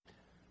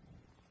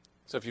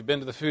So if you've been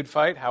to the food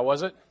fight, how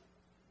was it?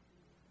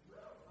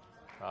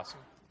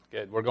 Awesome.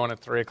 Good. We're going at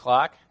 3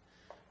 o'clock.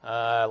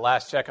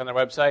 Last check on their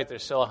website,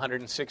 there's still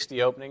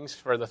 160 openings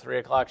for the 3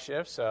 o'clock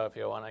shift. So if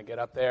you want to get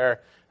up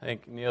there, I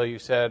think, Neil, you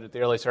said at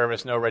the early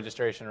service, no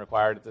registration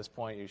required at this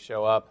point. You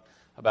show up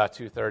about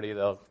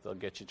 2:30, they'll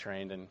get you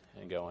trained and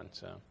going.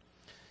 So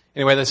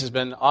anyway, this has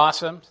been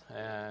awesome.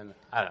 And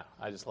I don't know,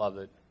 I just love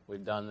that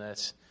we've done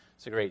this.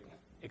 It's a great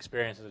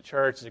experience as a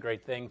church. It's a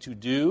great thing to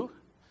do.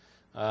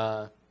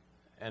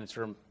 And it's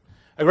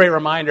a great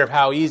reminder of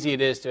how easy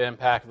it is to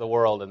impact the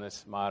world in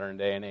this modern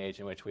day and age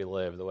in which we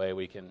live, the way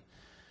we can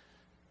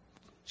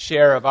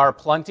share of our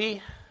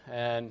plenty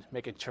and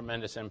make a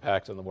tremendous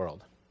impact on the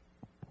world.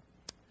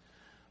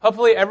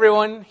 Hopefully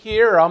everyone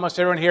here, or almost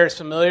everyone here, is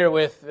familiar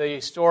with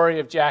the story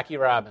of Jackie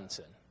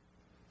Robinson.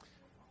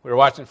 We were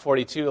watching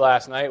 42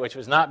 last night, which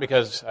was not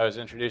because I was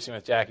introducing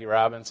with Jackie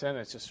Robinson.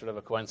 It's just sort of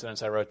a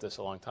coincidence. I wrote this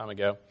a long time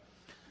ago.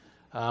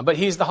 But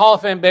he's the Hall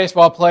of Fame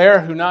baseball player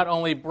who not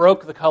only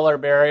broke the color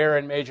barrier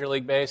in Major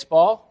League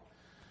Baseball,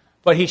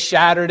 but he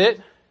shattered it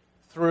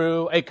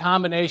through a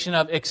combination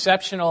of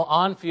exceptional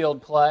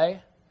on-field play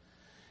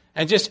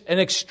and just an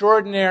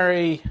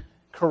extraordinary,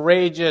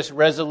 courageous,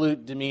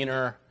 resolute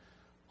demeanor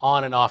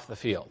on and off the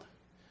field.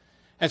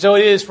 And so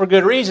it is for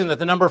good reason that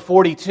the number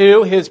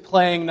 42, his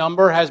playing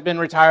number, has been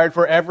retired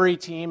for every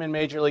team in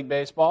Major League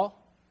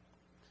Baseball.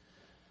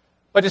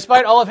 But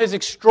despite all of his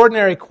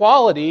extraordinary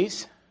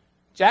qualities,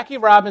 Jackie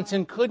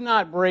Robinson could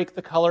not break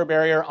the color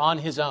barrier on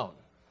his own.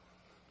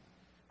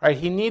 Right?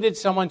 He needed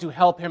someone to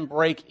help him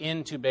break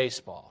into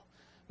baseball.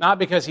 Not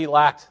because he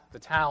lacked the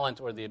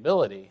talent or the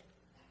ability,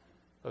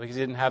 but because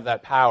he didn't have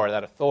that power,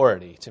 that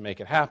authority to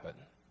make it happen.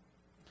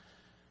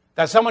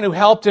 That someone who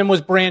helped him was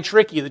Branch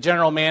Rickey, the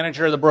general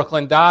manager of the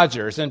Brooklyn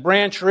Dodgers. And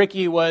Branch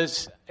Rickey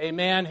was a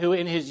man who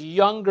in his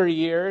younger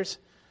years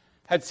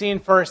had seen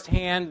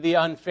firsthand the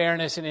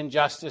unfairness and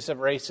injustice of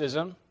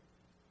racism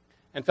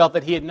and felt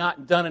that he had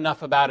not done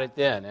enough about it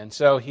then. And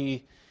so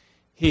he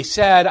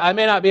said, I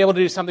may not be able to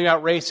do something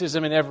about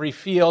racism in every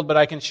field, but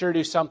I can sure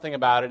do something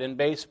about it in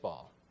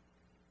baseball.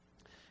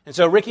 And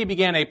so Rickey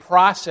began a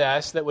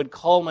process that would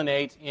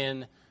culminate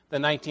in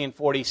the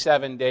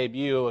 1947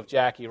 debut of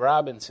Jackie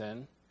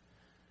Robinson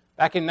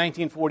back in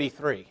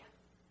 1943. It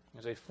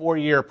was a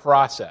 4-year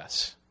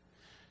process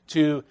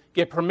to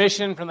get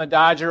permission from the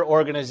Dodger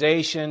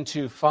organization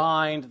to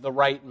find the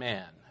right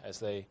man, as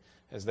they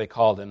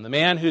called him. The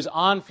man whose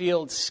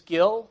on-field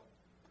skill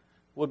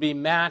would be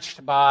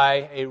matched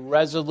by a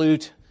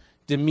resolute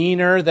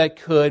demeanor that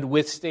could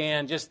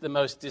withstand just the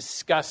most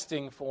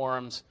disgusting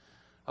forms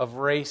of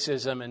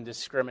racism and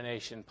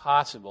discrimination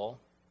possible,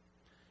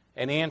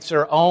 and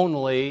answer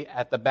only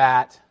at the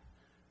bat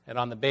and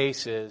on the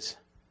bases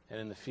and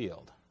in the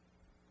field.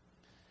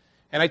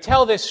 And I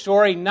tell this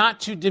story not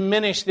to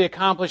diminish the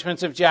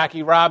accomplishments of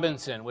Jackie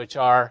Robinson, which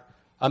are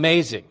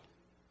amazing,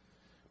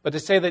 but to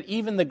say that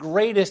even the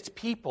greatest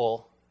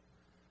people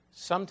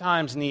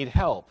sometimes need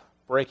help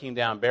breaking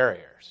down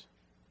barriers.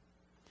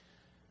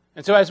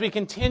 And so as we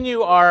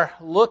continue our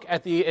look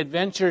at the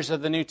adventures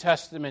of the New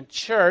Testament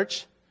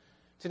church,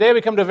 today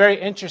we come to a very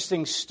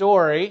interesting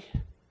story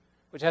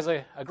which has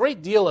a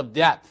great deal of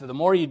depth. The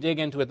more you dig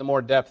into it, the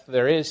more depth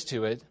there is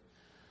to it.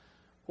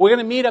 We're going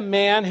to meet a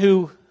man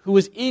who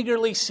was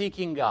eagerly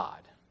seeking God,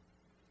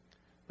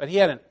 but he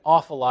had an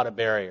awful lot of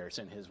barriers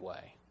in his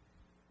way.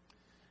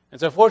 And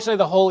so fortunately,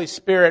 the Holy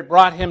Spirit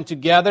brought him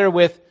together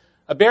with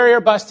a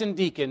barrier-busting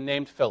deacon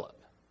named Philip.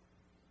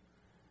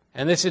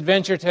 And this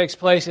adventure takes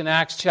place in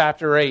Acts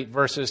chapter 8,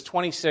 verses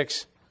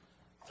 26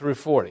 through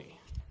 40.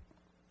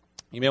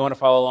 You may want to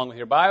follow along with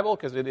your Bible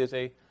because it is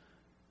a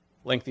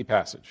lengthy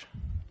passage.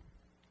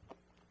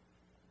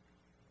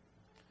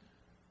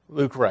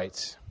 Luke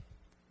writes,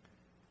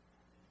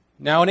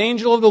 Now an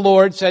angel of the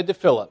Lord said to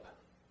Philip,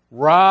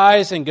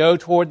 Rise and go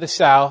toward the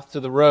south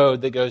to the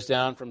road that goes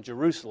down from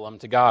Jerusalem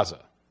to Gaza.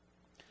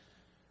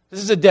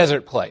 This is a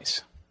desert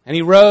place. And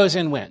he rose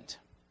and went.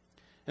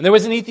 And there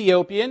was an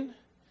Ethiopian,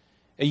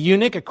 a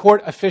eunuch, a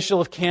court official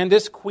of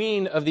Candace,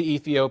 queen of the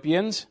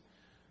Ethiopians,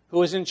 who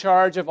was in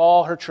charge of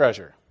all her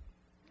treasure.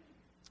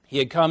 He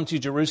had come to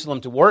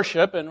Jerusalem to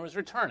worship and was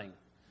returning,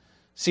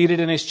 seated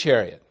in his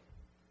chariot.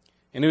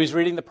 And he was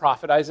reading the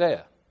prophet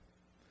Isaiah.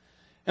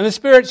 And the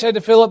Spirit said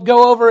to Philip,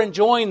 Go over and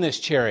join this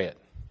chariot.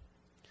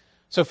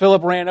 So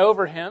Philip ran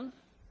over to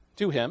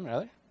him.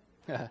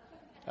 That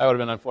would have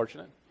been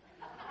unfortunate.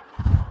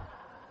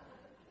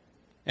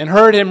 And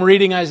heard him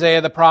reading Isaiah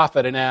the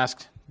prophet and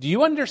asked, Do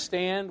you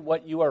understand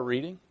what you are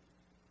reading?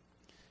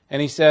 And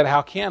he said,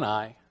 How can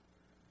I,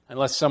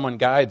 unless someone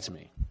guides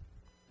me?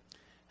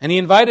 And he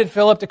invited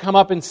Philip to come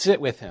up and sit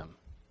with him.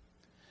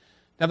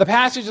 Now the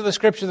passage of the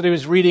scripture that he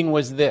was reading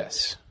was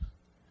this.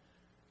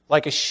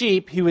 Like a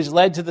sheep, he was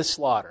led to the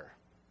slaughter.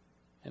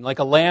 And like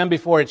a lamb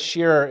before its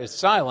shearer is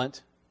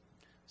silent,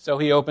 so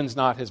he opens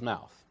not his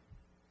mouth.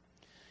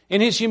 In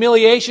his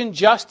humiliation,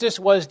 justice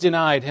was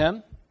denied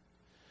him.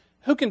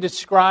 Who can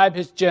describe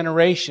his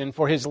generation,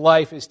 for his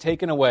life is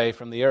taken away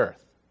from the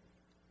earth?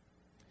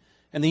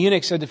 And the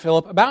eunuch said to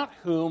Philip, About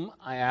whom,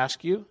 I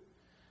ask you,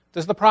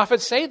 does the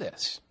prophet say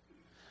this?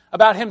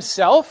 About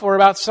himself or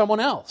about someone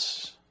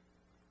else?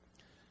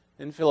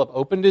 Then Philip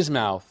opened his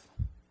mouth.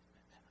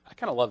 I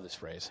kind of love this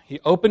phrase. He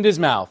opened his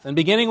mouth, and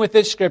beginning with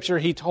this scripture,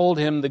 he told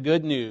him the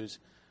good news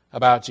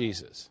about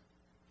Jesus.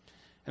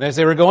 And as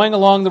they were going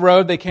along the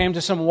road, they came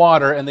to some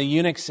water, and the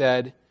eunuch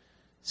said,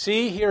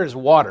 "See, here is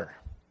water.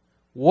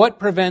 What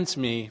prevents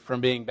me from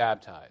being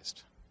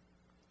baptized?"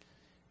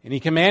 And he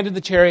commanded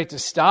the chariot to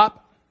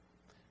stop,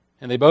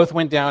 and they both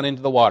went down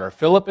into the water,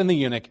 Philip and the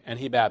eunuch, and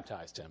he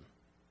baptized him.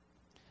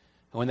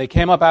 And when they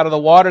came up out of the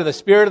water, the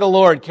Spirit of the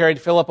Lord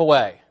carried Philip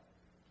away,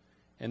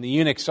 and the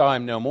eunuch saw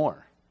him no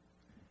more,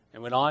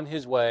 and went on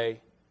his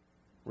way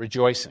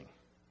rejoicing.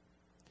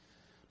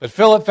 But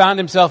Philip found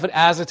himself at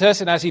Azotus,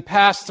 and as he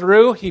passed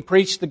through, he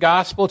preached the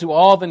gospel to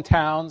all the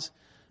towns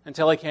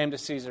until he came to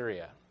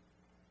Caesarea.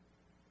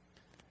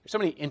 There's so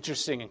many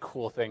interesting and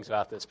cool things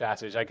about this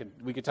passage.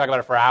 We could talk about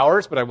it for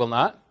hours, but I will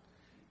not.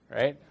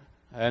 Right?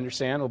 I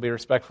understand. We'll be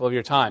respectful of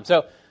your time.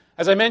 So,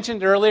 as I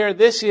mentioned earlier,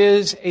 this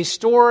is a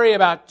story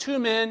about two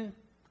men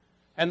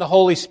and the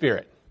Holy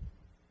Spirit.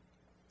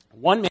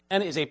 One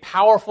man is a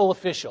powerful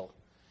official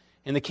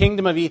in the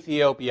kingdom of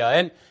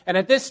Ethiopia. And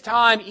at this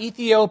time,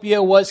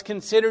 Ethiopia was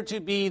considered to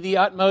be the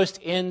utmost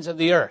ends of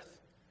the earth.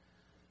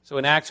 So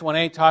in Acts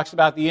 1:8 talks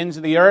about the ends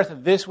of the earth.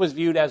 This was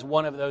viewed as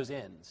one of those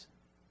ends.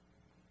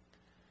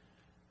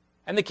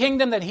 And the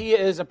kingdom that he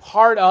is a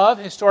part of,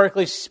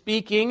 historically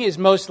speaking, is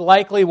most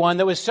likely one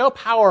that was so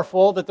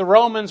powerful that the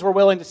Romans were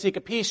willing to seek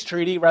a peace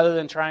treaty rather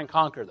than try and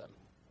conquer them.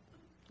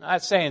 Now,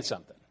 that's saying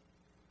something.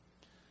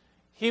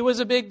 He was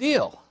a big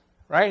deal,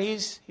 right?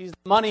 He's the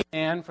money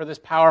man for this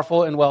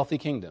powerful and wealthy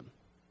kingdom.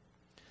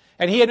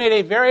 And he had made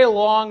a very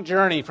long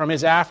journey from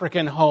his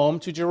African home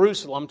to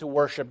Jerusalem to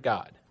worship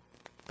God.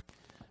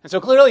 And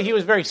so clearly he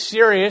was very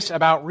serious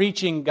about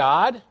reaching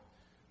God,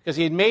 because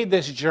he had made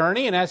this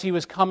journey, and as he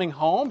was coming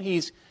home,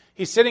 he's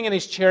sitting in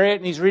his chariot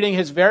and he's reading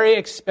his very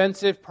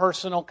expensive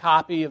personal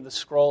copy of the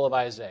scroll of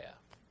Isaiah.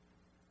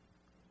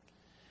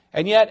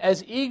 And yet,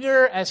 as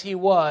eager as he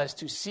was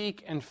to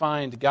seek and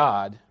find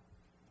God,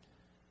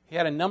 he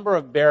had a number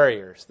of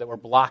barriers that were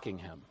blocking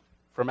him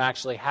from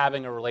actually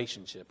having a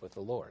relationship with the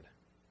Lord.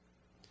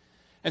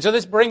 And so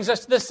this brings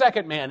us to the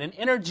second man, an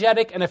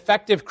energetic and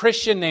effective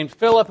Christian named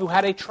Philip, who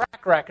had a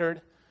track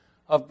record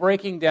of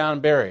breaking down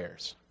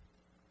barriers.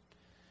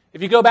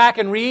 If you go back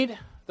and read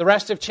the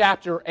rest of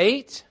chapter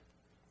 8,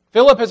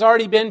 Philip has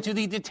already been to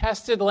the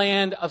detested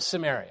land of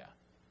Samaria.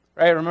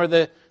 Right? Remember,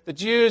 the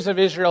Jews of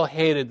Israel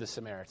hated the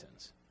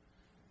Samaritans.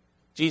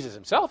 Jesus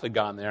himself had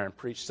gone there and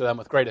preached to them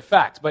with great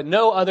effect, but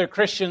no other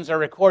Christians are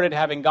recorded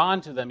having gone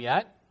to them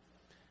yet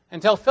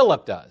until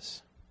Philip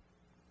does.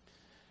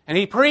 And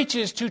he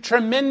preaches to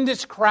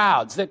tremendous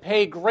crowds that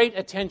pay great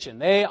attention.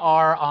 They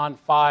are on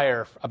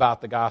fire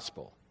about the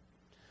gospel.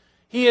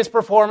 He is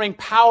performing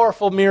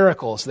powerful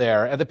miracles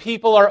there, and the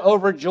people are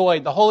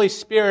overjoyed. The Holy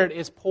Spirit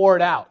is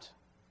poured out.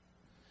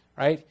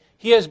 Right?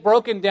 He has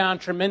broken down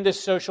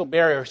tremendous social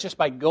barriers just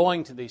by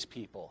going to these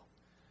people.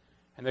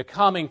 And they're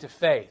coming to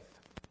faith.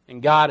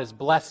 And God is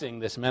blessing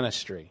this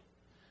ministry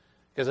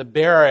because a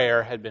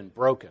barrier had been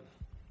broken.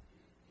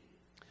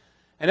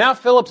 And now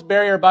Philip's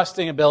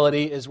barrier-busting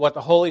ability is what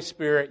the Holy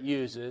Spirit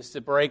uses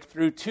to break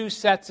through two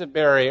sets of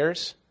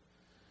barriers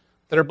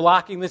that are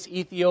blocking this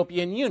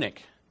Ethiopian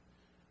eunuch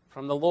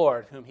from the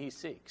Lord whom he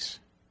seeks.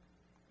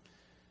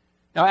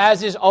 Now,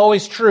 as is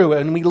always true,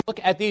 when we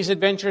look at these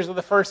adventures of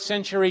the first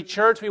century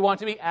church, we want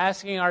to be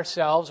asking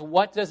ourselves,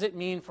 what does it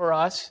mean for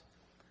us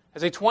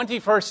as a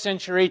 21st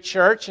century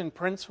church in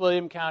Prince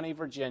William County,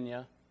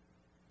 Virginia,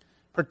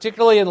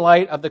 particularly in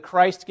light of the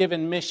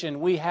Christ-given mission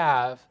we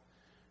have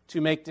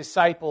to make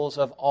disciples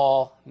of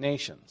all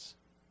nations?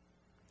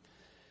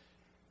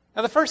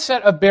 Now, the first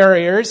set of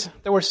barriers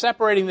that were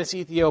separating this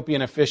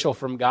Ethiopian official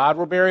from God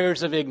were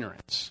barriers of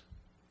ignorance.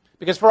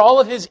 Because for all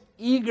of his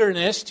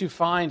eagerness to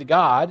find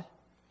God,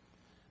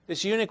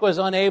 this eunuch was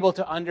unable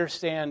to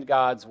understand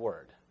God's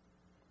word.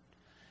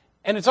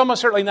 And it's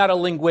almost certainly not a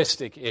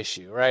linguistic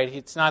issue, right?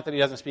 It's not that he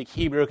doesn't speak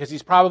Hebrew, because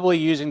he's probably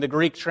using the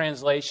Greek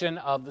translation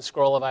of the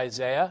scroll of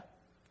Isaiah.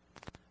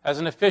 As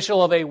an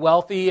official of a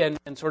wealthy and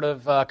sort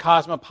of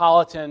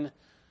cosmopolitan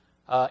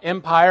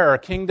empire or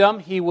kingdom,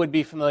 he would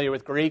be familiar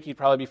with Greek. He'd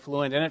probably be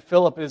fluent in it.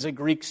 Philip is a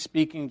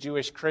Greek-speaking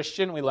Jewish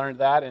Christian. We learned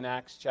that in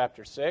Acts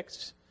chapter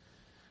 6.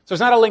 So it's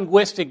not a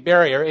linguistic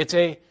barrier, it's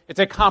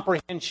a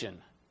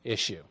comprehension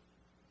issue.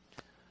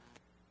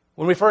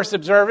 When we first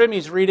observe him,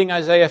 he's reading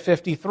Isaiah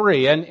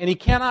 53, and he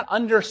cannot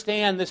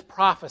understand this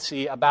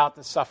prophecy about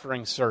the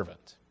suffering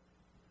servant.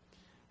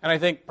 And I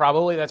think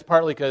probably that's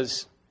partly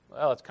because,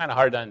 well, it's kind of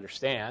hard to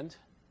understand.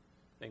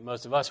 I think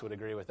most of us would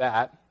agree with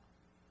that.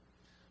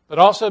 But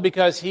also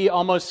because he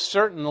almost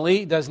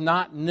certainly does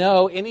not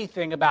know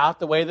anything about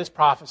the way this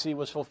prophecy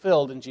was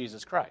fulfilled in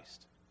Jesus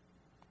Christ.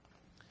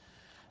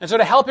 And so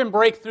to help him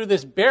break through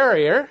this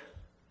barrier,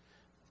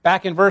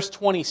 back in verse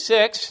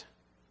 26,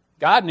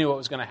 God knew what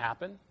was going to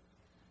happen.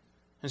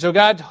 And so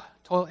God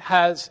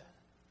has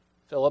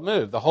Philip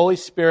move. The Holy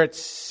Spirit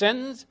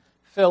sends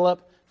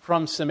Philip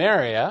from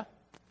Samaria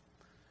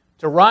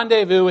to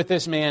rendezvous with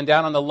this man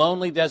down on the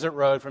lonely desert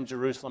road from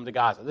Jerusalem to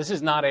Gaza. This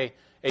is not a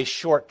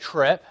short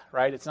trip,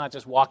 right? It's not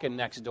just walking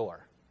next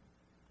door.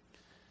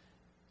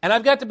 And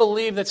I've got to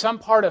believe that some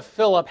part of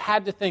Philip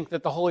had to think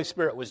that the Holy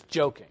Spirit was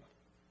joking.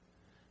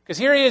 Because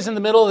here he is in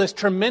the middle of this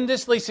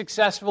tremendously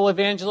successful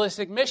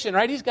evangelistic mission,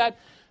 right? He's got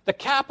the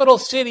capital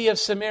city of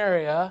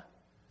Samaria,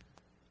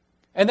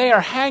 and they are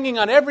hanging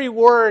on every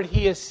word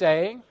he is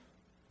saying.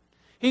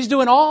 He's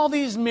doing all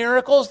these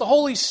miracles. The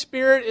Holy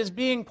Spirit is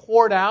being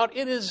poured out.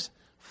 It is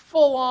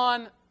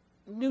full-on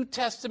New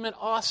Testament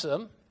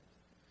awesome.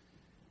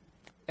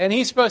 And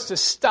he's supposed to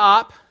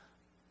stop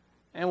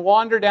and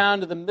wander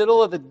down to the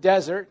middle of the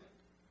desert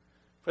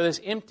for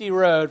this empty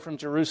road from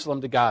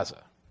Jerusalem to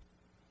Gaza.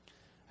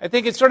 I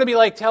think it'd sort of be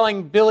like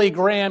telling Billy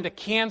Graham to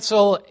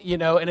cancel,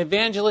 an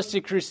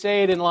evangelistic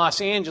crusade in Los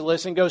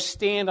Angeles and go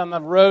stand on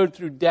the road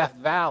through Death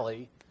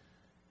Valley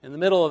in the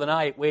middle of the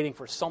night waiting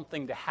for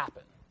something to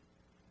happen.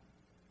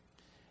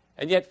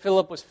 And yet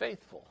Philip was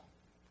faithful.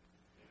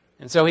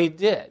 And so he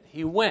did.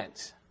 He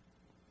went.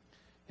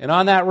 And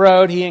on that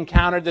road, he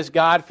encountered this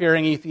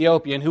God-fearing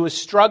Ethiopian who was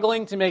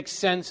struggling to make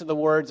sense of the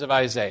words of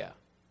Isaiah.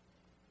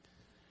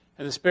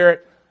 And the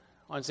Spirit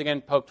once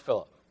again poked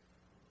Philip.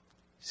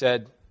 He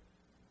said,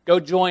 "Go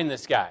join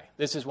this guy.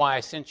 This is why I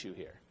sent you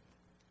here."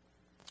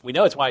 We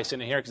know it's why he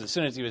sent him here because as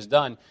soon as he was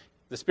done,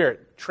 the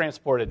Spirit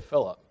transported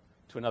Philip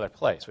to another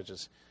place, which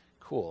is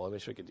cool. I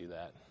wish we could do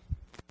that.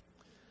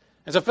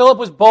 And so Philip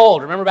was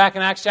bold. Remember back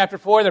in Acts chapter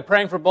 4, they're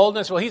praying for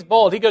boldness. Well, he's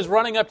bold. He goes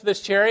running up to this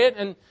chariot,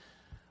 and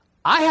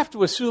I have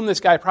to assume this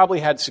guy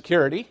probably had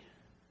security,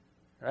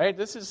 right?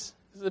 This is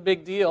a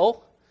big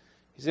deal.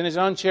 He's in his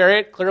own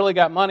chariot, clearly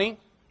got money.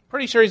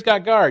 Pretty sure he's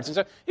got guards. And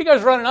so he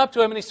goes running up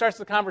to him, and he starts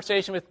the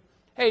conversation with,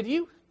 "Hey, do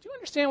you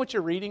understand what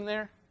you're reading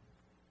there?"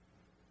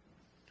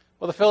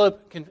 Well,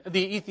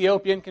 the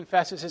Ethiopian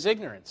confesses his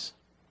ignorance,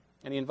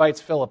 and he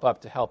invites Philip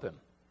up to help him.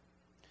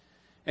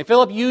 And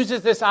Philip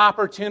uses this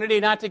opportunity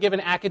not to give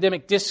an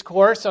academic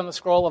discourse on the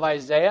scroll of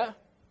Isaiah,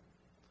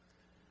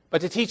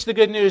 but to teach the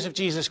good news of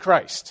Jesus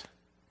Christ,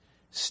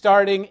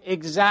 starting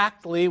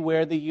exactly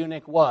where the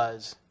eunuch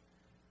was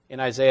in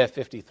Isaiah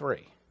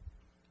 53.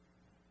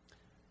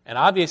 And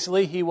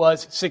obviously, he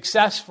was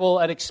successful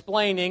at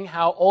explaining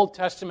how Old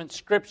Testament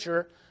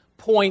Scripture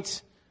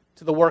points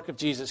to the work of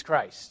Jesus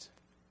Christ,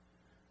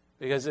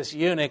 because this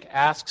eunuch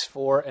asks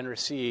for and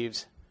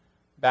receives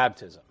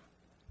baptism.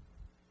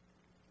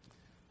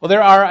 Well,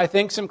 there are, I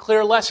think, some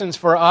clear lessons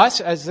for us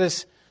as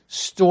this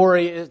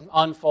story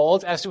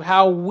unfolds as to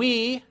how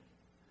we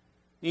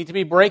need to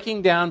be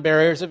breaking down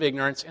barriers of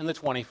ignorance in the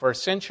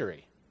 21st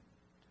century.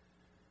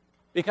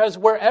 Because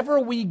wherever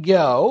we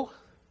go,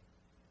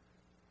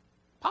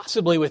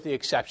 possibly with the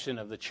exception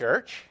of the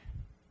church,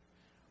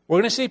 we're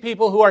going to see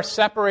people who are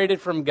separated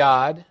from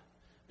God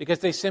because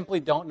they simply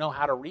don't know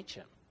how to reach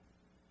Him.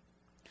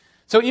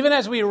 So even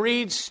as we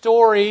read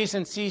stories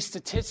and see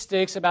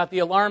statistics about the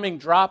alarming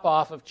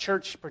drop-off of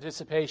church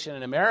participation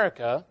in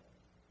America,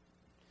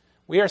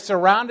 we are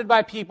surrounded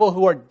by people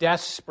who are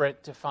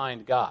desperate to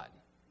find God.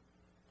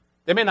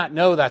 They may not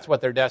know that's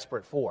what they're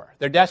desperate for.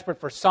 They're desperate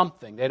for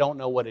something. They don't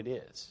know what it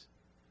is.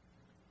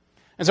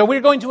 And so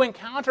we're going to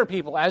encounter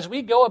people as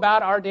we go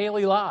about our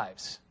daily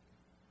lives.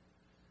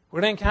 We're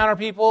going to encounter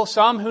people,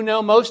 some who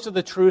know most of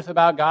the truth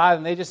about God,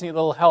 and they just need a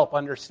little help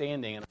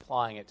understanding and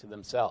applying it to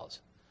themselves.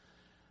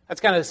 That's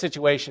kind of the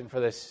situation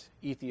for this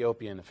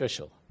Ethiopian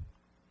official.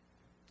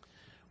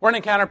 We're going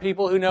to encounter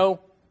people who know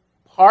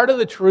part of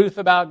the truth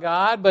about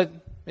God, but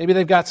maybe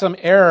they've got some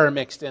error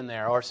mixed in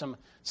there or some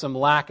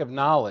lack of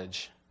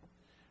knowledge.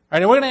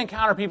 Right? And we're going to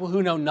encounter people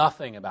who know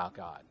nothing about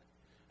God,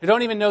 who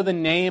don't even know the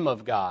name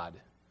of God.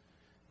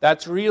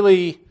 That's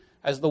really,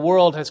 as the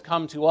world has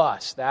come to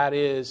us, that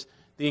is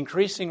the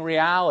increasing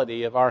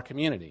reality of our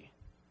community.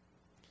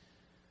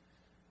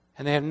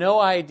 And they have no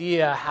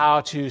idea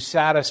how to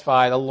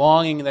satisfy the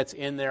longing that's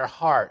in their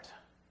heart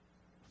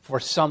for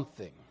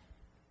something.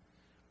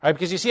 Right?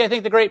 Because you see, I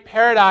think the great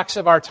paradox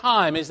of our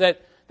time is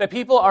that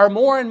people are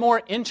more and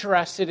more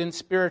interested in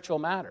spiritual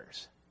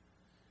matters.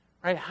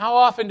 Right? How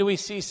often do we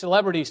see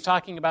celebrities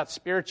talking about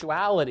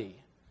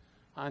spirituality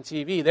on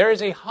TV? There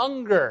is a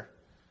hunger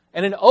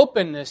and an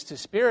openness to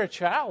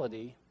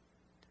spirituality,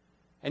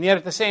 and yet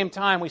at the same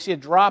time we see a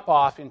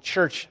drop-off in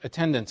church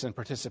attendance and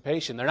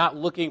participation. They're not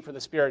looking for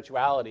the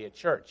spirituality at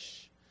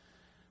church.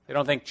 They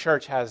don't think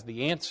church has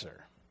the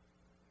answer.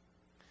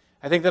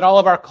 I think that all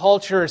of our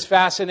culture's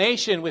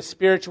fascination with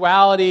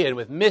spirituality and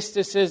with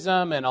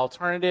mysticism and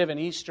alternative and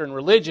Eastern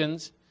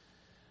religions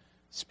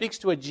speaks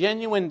to a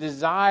genuine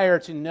desire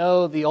to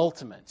know the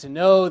ultimate, to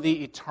know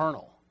the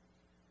eternal.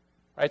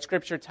 Right?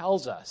 Scripture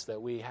tells us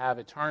that we have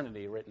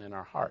eternity written in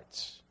our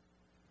hearts.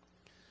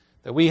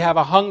 That we have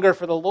a hunger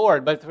for the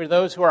Lord, but for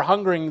those who are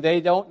hungering,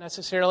 they don't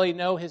necessarily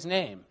know His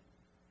name,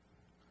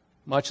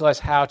 much less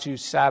how to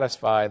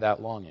satisfy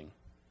that longing.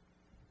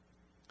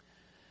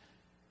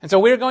 And so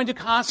we're going to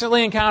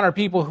constantly encounter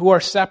people who are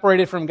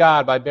separated from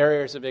God by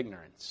barriers of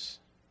ignorance.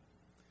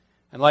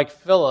 And like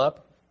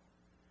Philip,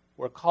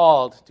 we're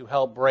called to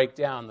help break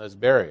down those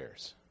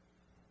barriers.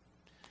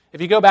 If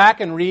you go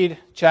back and read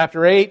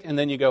chapter 8, and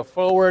then you go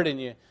forward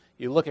and you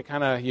look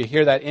at you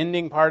hear that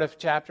ending part of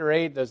chapter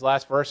 8, those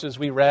last verses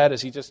we read,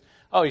 as he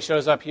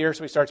shows up here,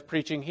 so he starts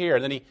preaching here.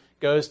 And then he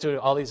goes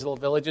to all these little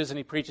villages and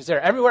he preaches there.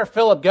 Everywhere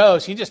Philip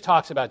goes, he just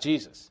talks about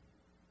Jesus.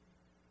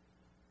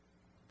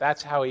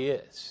 That's how he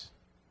is.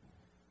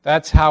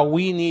 That's how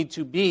we need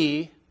to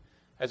be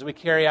as we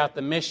carry out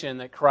the mission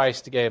that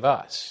Christ gave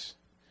us.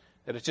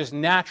 That it's just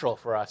natural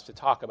for us to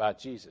talk about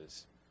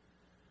Jesus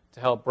to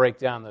help break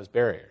down those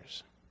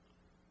barriers.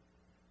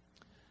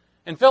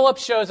 And Philip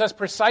shows us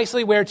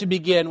precisely where to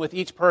begin with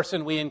each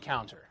person we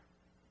encounter.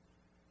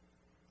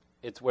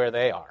 It's where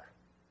they are.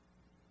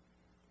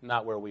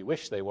 Not where we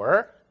wish they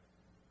were.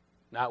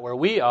 Not where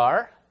we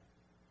are.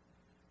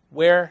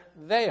 Where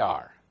they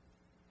are.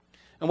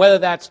 And whether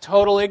that's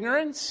total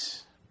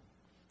ignorance,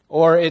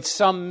 or it's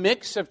some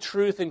mix of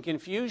truth and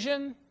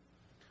confusion,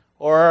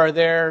 or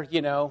they're,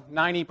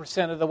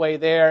 90% of the way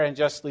there and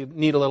just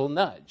need a little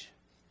nudge.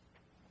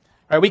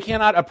 All right, we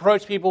cannot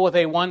approach people with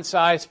a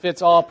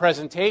one-size-fits-all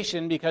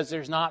presentation because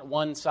there's not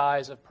one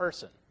size of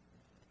person.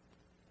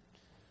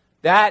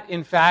 That,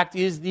 in fact,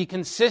 is the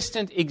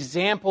consistent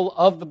example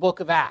of the book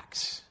of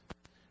Acts.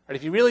 Right,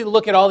 if you really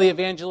look at all the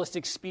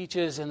evangelistic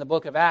speeches in the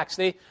book of Acts,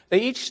 they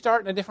each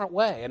start in a different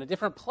way, in a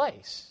different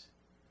place,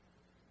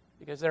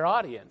 because their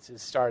audience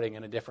is starting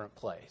in a different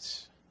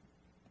place.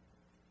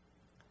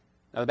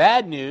 Now, the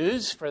bad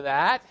news for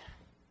that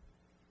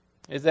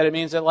is that it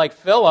means that, like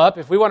Philip,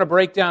 if we want to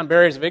break down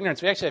barriers of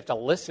ignorance, we actually have to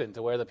listen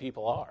to where the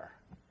people are.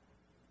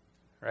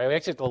 Right? We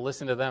actually have to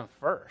listen to them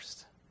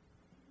first.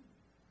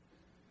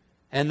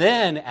 And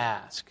then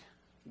ask,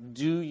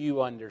 do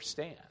you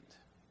understand?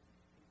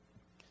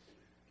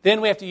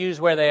 Then we have to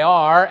use where they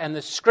are and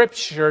the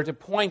Scripture to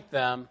point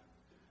them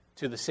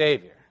to the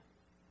Savior.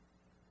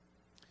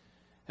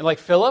 And like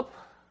Philip,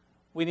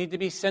 we need to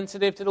be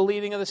sensitive to the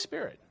leading of the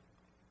Spirit.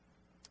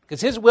 Because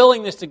his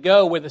willingness to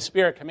go where the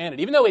Spirit commanded,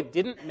 even though it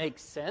didn't make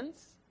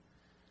sense,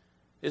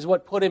 is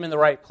what put him in the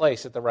right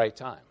place at the right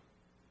time.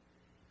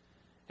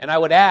 And I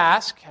would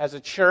ask, as a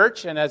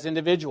church and as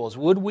individuals,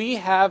 would we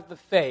have the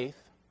faith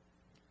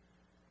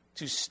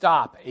to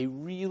stop a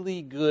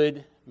really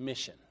good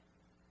mission?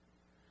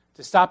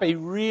 To stop a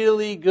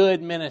really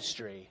good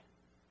ministry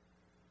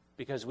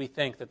because we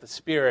think that the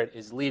Spirit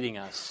is leading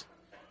us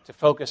to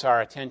focus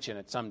our attention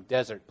at some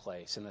desert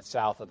place in the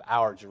south of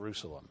our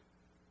Jerusalem.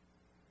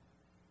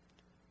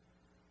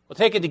 Well,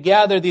 taken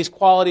together, these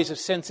qualities of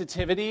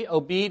sensitivity,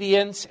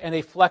 obedience, and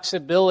a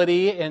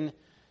flexibility in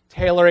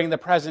tailoring the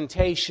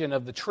presentation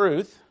of the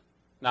truth,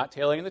 not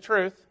tailoring the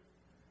truth,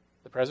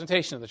 the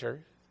presentation of the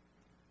truth,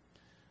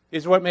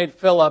 is what made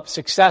Philip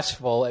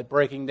successful at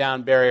breaking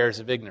down barriers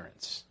of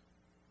ignorance.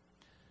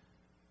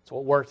 It's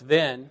what worked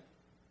then,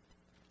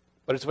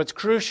 but it's what's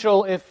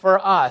crucial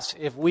for us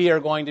if we are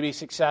going to be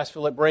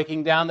successful at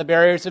breaking down the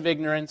barriers of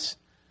ignorance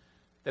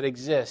that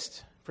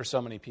exist for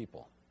so many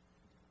people.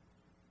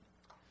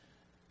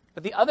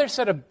 But the other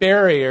set of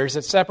barriers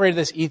that separated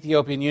this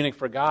Ethiopian eunuch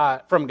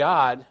from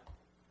God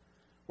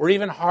were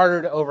even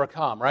harder to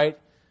overcome, right?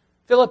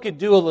 Philip could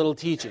do a little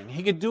teaching.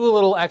 He could do a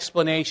little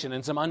explanation,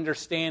 and some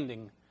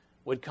understanding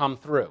would come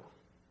through.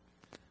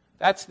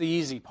 That's the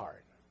easy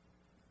part.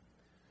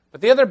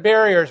 But the other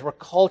barriers were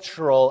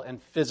cultural and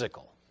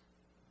physical.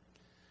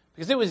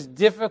 Because it was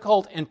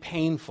difficult and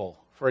painful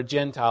for a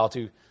Gentile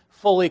to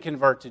fully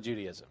convert to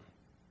Judaism.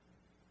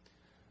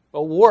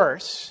 But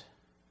worse,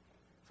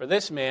 for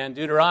this man,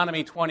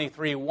 Deuteronomy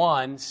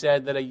 23:1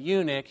 said that a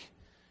eunuch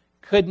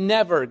could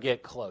never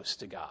get close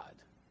to God.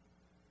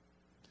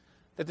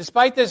 That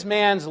despite this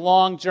man's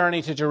long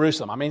journey to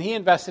Jerusalem, he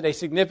invested a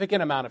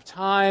significant amount of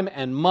time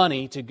and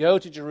money to go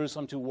to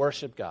Jerusalem to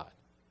worship God.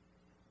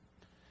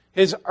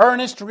 His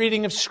earnest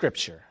reading of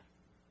Scripture,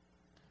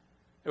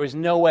 there was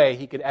no way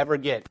he could ever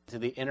get to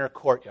the inner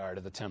courtyard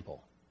of the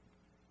temple.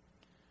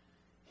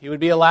 He would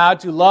be allowed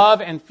to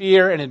love and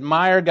fear and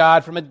admire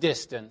God from a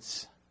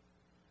distance,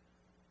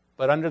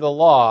 but under the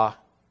law,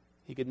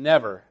 he could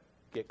never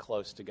get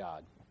close to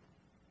God.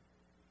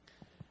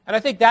 And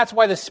I think that's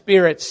why the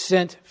Spirit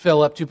sent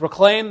Philip to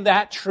proclaim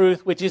that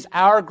truth, which is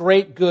our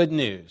great good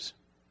news.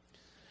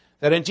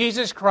 That in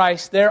Jesus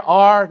Christ, there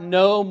are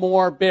no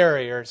more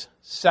barriers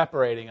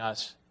separating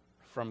us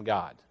from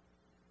God.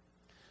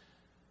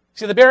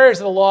 See, the barriers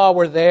of the law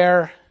were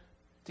there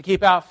to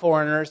keep out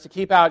foreigners, to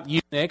keep out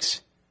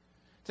eunuchs,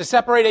 to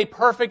separate a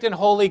perfect and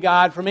holy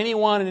God from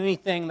anyone and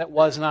anything that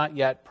was not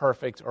yet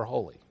perfect or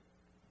holy.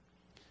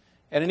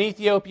 And an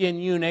Ethiopian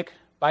eunuch,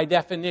 by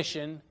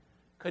definition,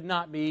 could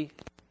not be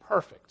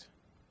perfect.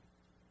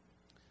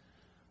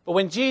 But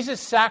when Jesus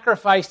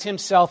sacrificed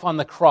himself on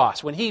the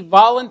cross, when he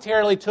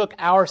voluntarily took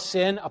our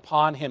sin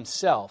upon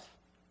himself,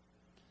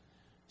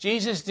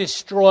 Jesus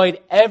destroyed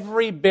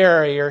every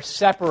barrier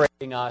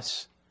separating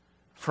us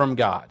from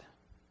God.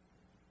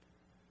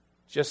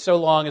 Just so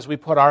long as we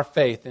put our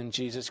faith in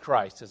Jesus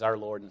Christ as our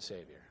Lord and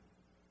Savior.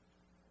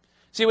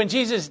 See, when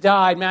Jesus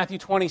died, Matthew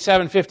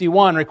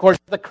 27:51 records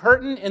the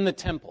curtain in the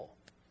temple.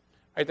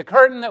 The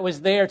curtain that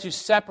was there to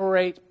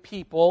separate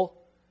people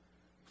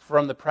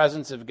from the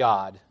presence of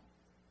God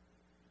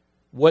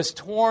was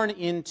torn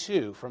in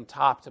two from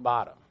top to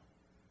bottom.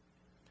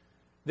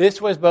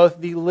 This was both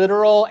the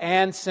literal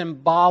and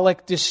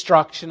symbolic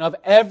destruction of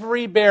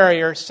every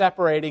barrier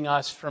separating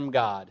us from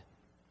God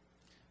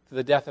through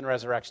the death and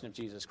resurrection of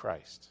Jesus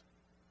Christ.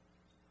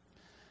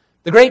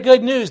 The great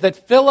good news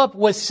that Philip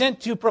was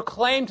sent to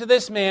proclaim to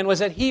this man was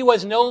that he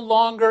was no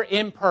longer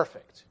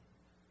imperfect,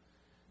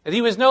 that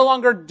he was no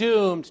longer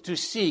doomed to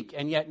seek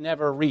and yet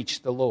never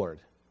reach the Lord.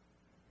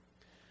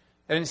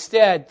 That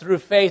instead, through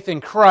faith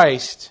in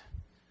Christ,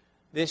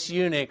 this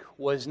eunuch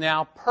was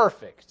now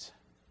perfect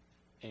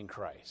in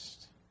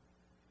Christ.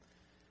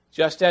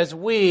 Just as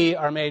we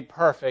are made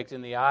perfect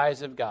in the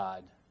eyes of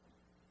God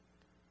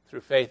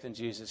through faith in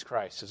Jesus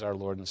Christ as our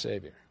Lord and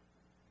Savior.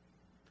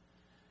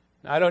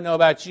 Now, I don't know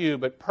about you,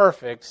 but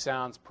perfect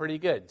sounds pretty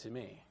good to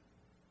me.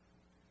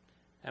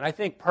 And I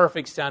think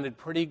perfect sounded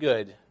pretty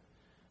good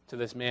to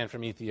this man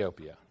from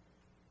Ethiopia.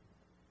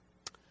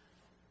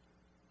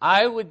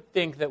 I would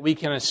think that we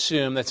can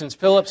assume that since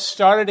Philip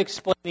started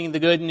explaining the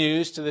good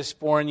news to this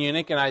foreign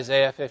eunuch in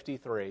Isaiah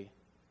 53,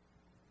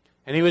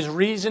 and he was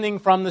reasoning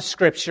from the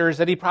Scriptures,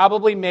 that he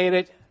probably made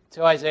it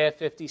to Isaiah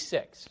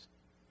 56,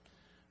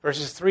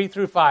 verses 3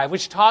 through 5,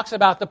 which talks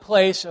about the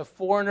place of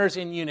foreigners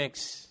and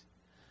eunuchs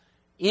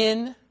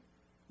in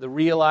the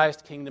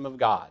realized kingdom of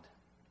God.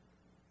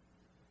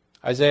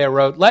 Isaiah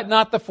wrote, "Let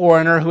not the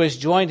foreigner who has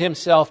joined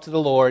himself to the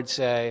Lord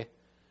say,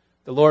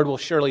 'The Lord will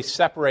surely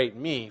separate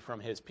me from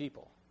his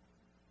people.'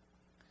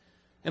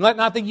 And let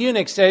not the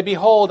eunuch say,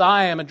 'Behold,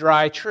 I am a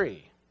dry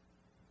tree.'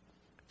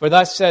 For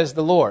thus says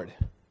the Lord,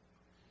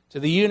 to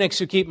the eunuchs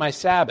who keep my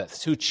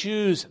Sabbaths, who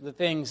choose the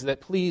things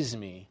that please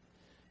me,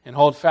 and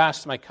hold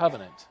fast my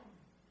covenant,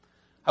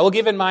 I will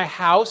give in my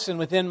house and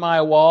within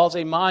my walls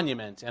a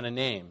monument and a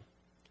name,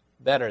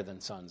 better than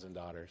sons and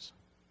daughters.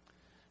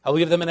 I will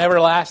give them an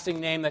everlasting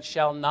name that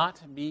shall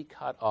not be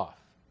cut off."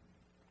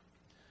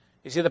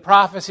 You see, the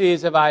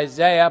prophecies of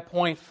Isaiah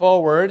point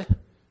forward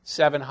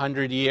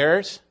 700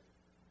 years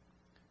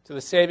to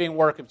the saving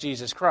work of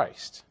Jesus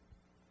Christ.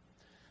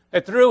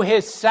 That through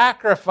his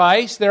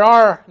sacrifice, there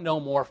are no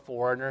more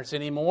foreigners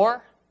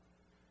anymore.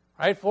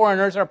 Right?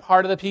 Foreigners are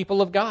part of the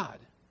people of God.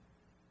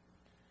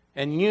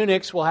 And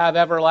eunuchs will have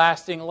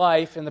everlasting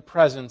life in the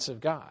presence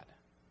of God.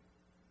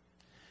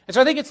 And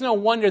so I think it's no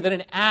wonder that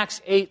in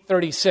Acts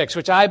 8:36,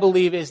 which I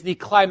believe is the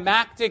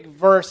climactic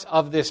verse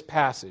of this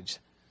passage,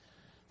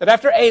 that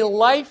after a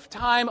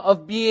lifetime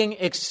of being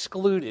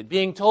excluded,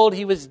 being told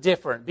he was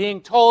different,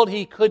 being told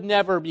he could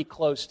never be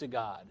close to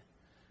God,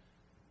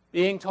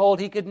 being told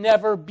he could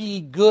never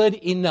be good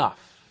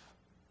enough,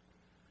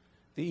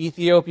 the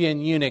Ethiopian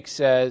eunuch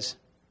says,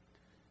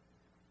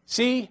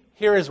 "See,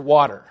 here is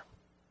water.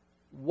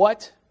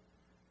 What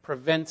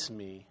prevents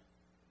me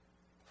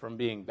from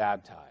being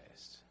baptized?"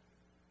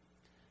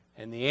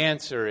 And the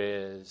answer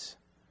is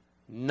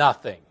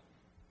nothing.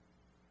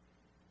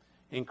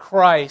 In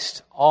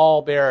Christ,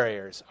 all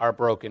barriers are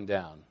broken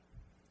down,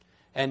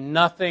 and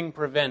nothing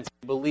prevents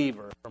a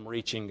believer from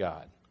reaching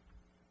God.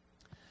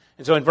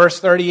 And so in verse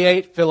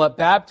 38, Philip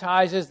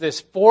baptizes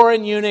this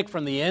foreign eunuch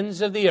from the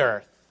ends of the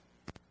earth.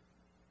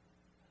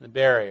 The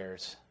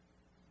barriers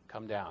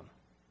come down.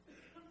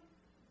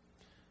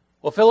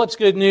 Well, Philip's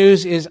good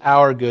news is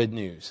our good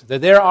news,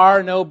 that there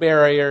are no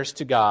barriers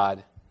to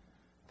God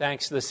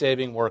thanks to the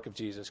saving work of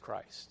Jesus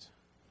Christ.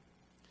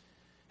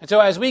 And so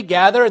as we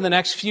gather in the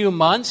next few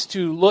months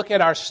to look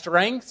at our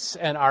strengths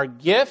and our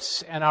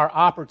gifts and our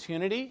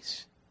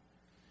opportunities,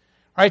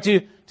 right,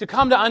 to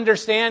come to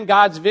understand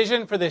God's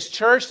vision for this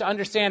church, to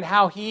understand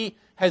how he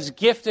has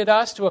gifted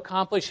us to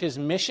accomplish his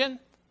mission,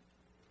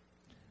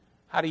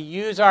 how to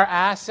use our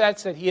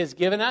assets that he has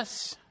given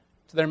us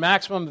to their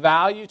maximum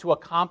value to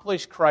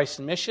accomplish Christ's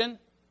mission,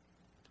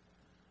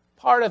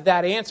 part of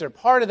that answer,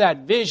 part of that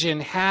vision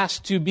has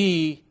to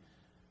be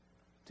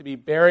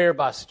barrier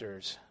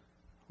busters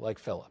like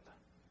Philip.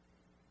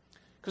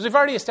 Because we've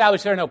already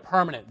established there are no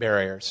permanent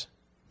barriers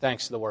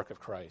thanks to the work of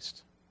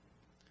Christ.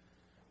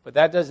 But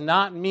that does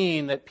not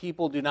mean that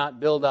people do not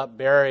build up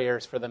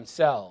barriers for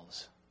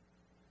themselves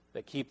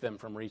that keep them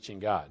from reaching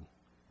God.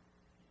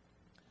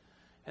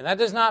 And that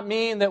does not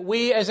mean that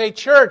we as a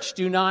church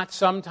do not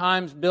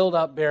sometimes build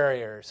up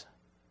barriers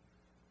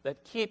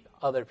that keep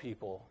other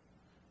people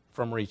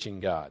from reaching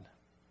God.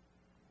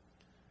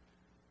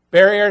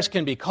 Barriers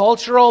can be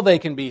cultural, they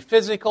can be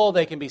physical,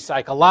 they can be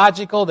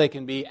psychological, they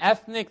can be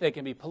ethnic, they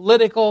can be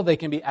political, they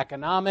can be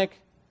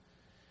economic,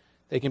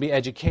 they can be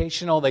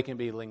educational, they can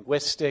be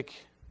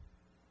linguistic.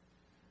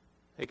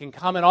 They can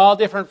come in all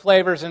different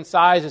flavors and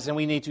sizes, and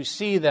we need to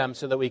see them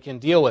so that we can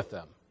deal with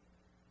them.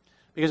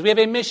 Because we have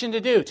a mission to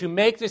do, to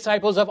make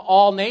disciples of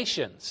all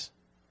nations.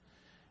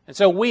 And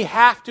so we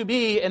have to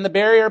be in the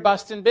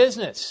barrier-busting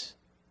business,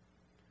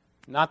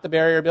 not the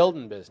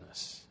barrier-building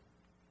business.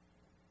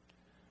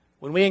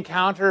 When we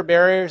encounter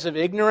barriers of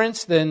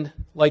ignorance, then,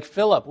 like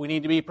Philip, we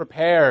need to be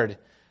prepared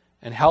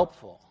and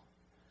helpful,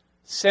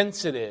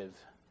 sensitive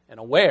and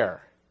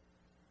aware,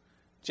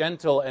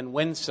 gentle and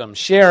winsome,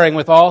 sharing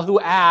with all who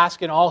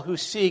ask and all who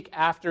seek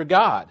after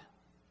God.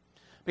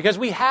 Because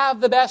we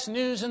have the best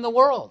news in the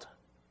world.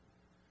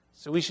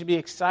 So we should be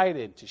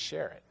excited to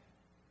share it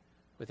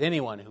with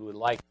anyone who would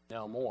like to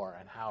know more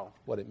and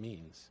what it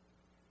means.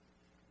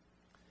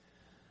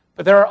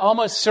 But there are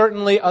almost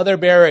certainly other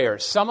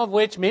barriers,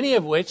 many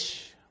of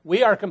which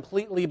we are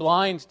completely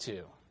blind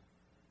to.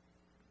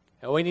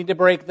 And we need to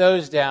break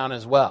those down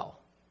as well.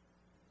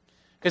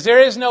 Because there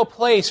is no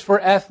place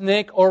for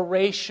ethnic or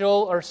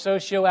racial or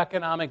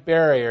socioeconomic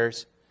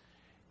barriers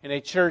in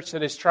a church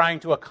that is trying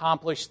to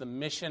accomplish the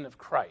mission of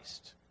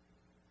Christ.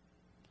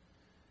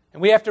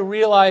 And we have to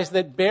realize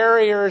that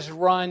barriers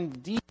run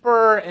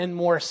deeper and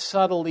more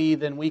subtly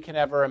than we can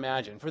ever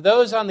imagine. For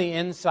those on the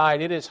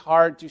inside, it is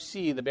hard to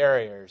see the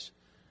barriers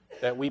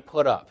that we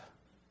put up.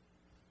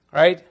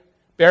 Right?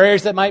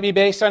 Barriers that might be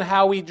based on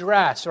how we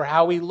dress or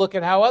how we look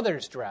at how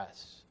others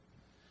dress.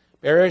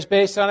 Barriers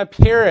based on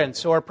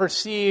appearance or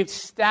perceived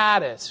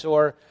status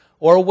or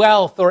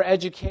wealth or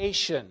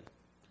education.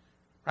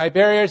 Right?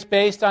 Barriers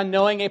based on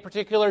knowing a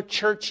particular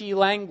churchy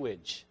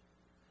language.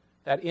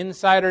 That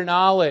insider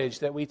knowledge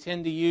that we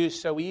tend to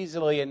use so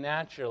easily and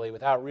naturally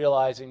without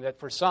realizing that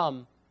for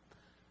some,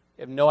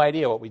 they have no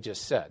idea what we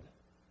just said.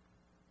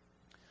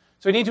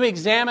 So we need to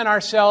examine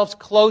ourselves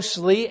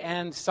closely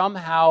and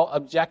somehow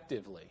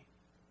objectively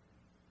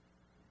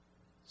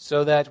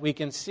so that we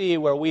can see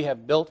where we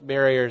have built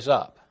barriers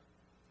up.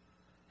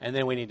 And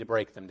then we need to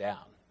break them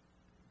down.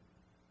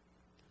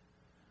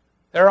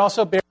 There are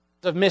also barriers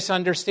of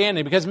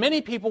misunderstanding because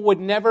many people would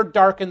never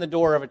darken the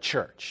door of a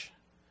church.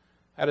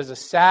 That is a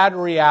sad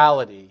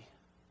reality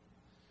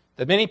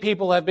that many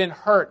people have been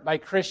hurt by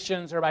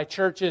Christians or by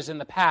churches in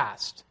the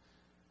past.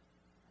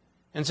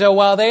 And so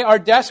while they are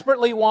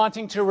desperately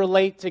wanting to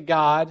relate to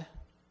God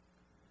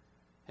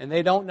and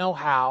they don't know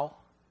how,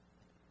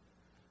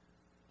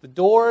 the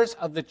doors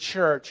of the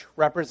church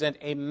represent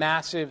a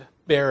massive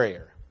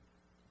barrier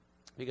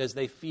because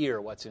they fear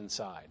what's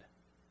inside.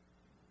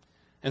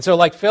 And so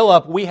like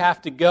Philip, we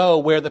have to go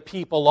where the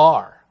people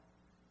are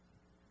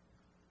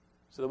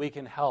so that we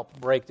can help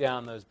break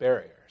down those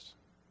barriers.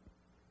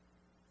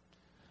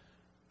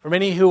 For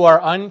many who are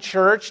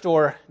unchurched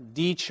or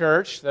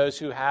de-churched, those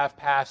who have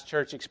past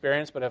church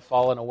experience but have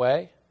fallen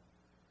away,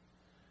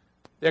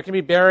 there can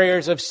be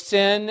barriers of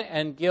sin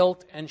and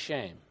guilt and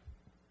shame.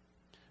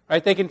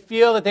 Right? They can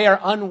feel that they are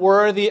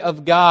unworthy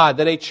of God,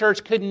 that a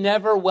church could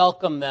never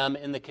welcome them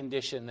in the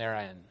condition they're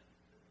in.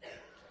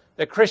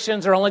 That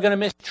Christians are only going to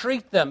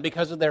mistreat them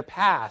because of their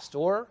past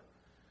or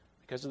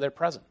because of their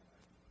present.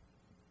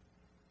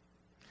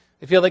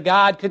 They feel that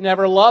God could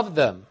never love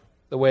them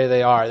the way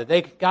they are,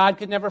 that God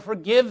could never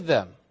forgive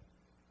them.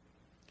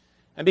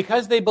 And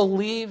because they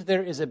believe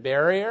there is a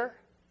barrier,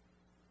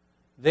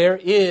 there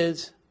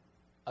is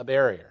a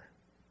barrier.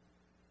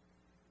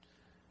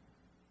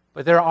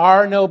 But there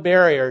are no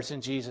barriers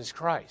in Jesus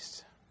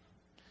Christ.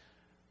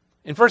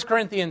 In 1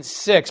 Corinthians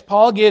 6,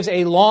 Paul gives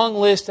a long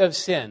list of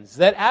sins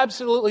that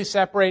absolutely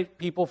separate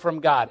people from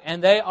God.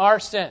 And they are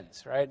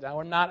sins, right? Now,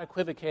 we're not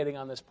equivocating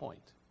on this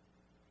point.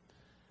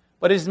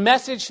 But his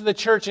message to the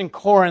church in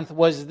Corinth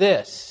was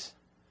this: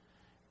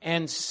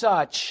 and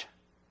such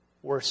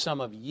were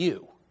some of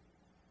you.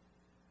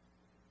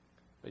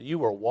 But you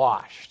were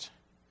washed.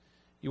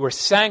 You were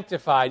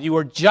sanctified. You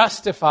were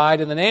justified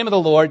in the name of the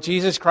Lord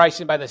Jesus Christ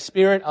and by the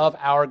Spirit of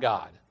our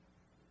God.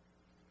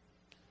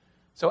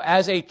 So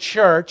as a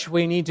church,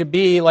 we need to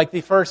be like the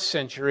first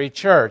century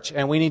church,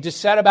 and we need to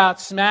set about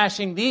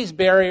smashing these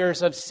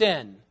barriers of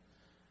sin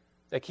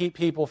that keep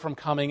people from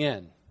coming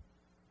in,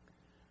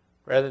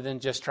 rather than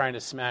just trying to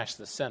smash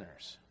the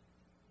sinners.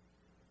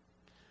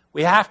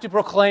 We have to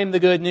proclaim the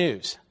good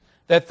news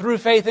that through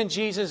faith in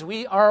Jesus,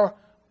 we are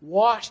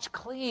washed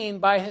clean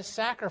by His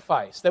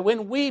sacrifice. That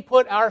when we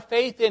put our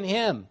faith in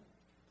Him,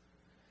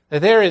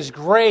 that there is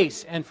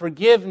grace and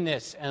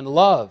forgiveness and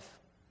love,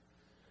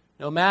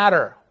 no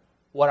matter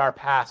what our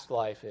past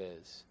life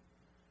is.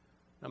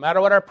 No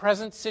matter what our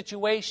present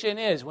situation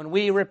is, when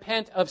we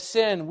repent of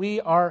sin,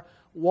 we are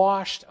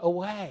washed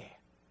away.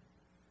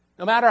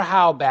 No matter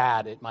how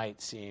bad it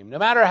might seem, no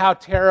matter how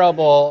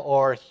terrible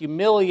or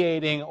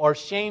humiliating or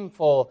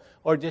shameful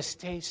or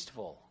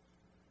distasteful,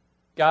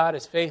 God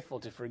is faithful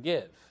to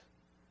forgive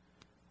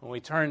when we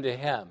turn to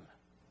Him.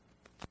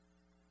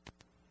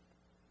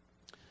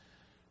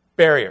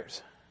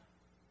 Barriers.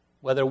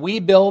 Whether we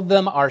build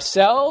them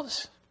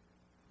ourselves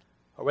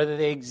or whether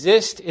they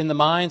exist in the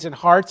minds and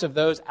hearts of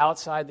those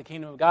outside the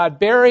kingdom of God,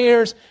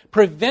 barriers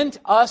prevent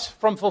us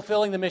from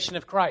fulfilling the mission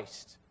of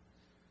Christ.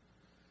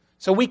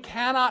 So we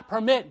cannot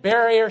permit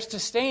barriers to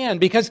stand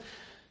because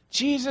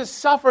Jesus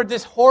suffered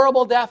this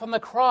horrible death on the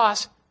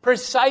cross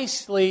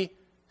precisely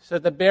so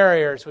that the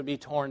barriers would be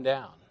torn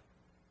down.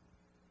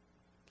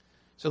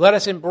 So let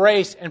us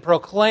embrace and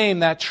proclaim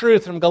that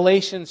truth from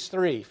Galatians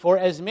 3. For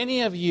as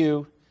many of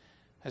you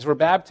as were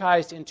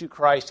baptized into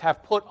Christ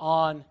have put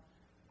on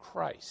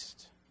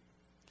Christ.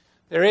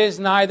 There is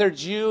neither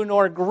Jew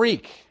nor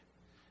Greek.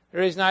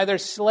 There is neither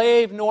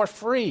slave nor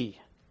free.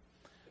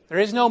 There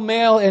is no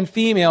male and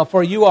female,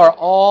 for you are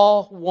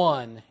all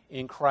one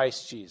in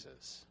Christ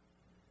Jesus.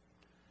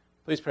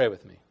 Please pray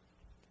with me.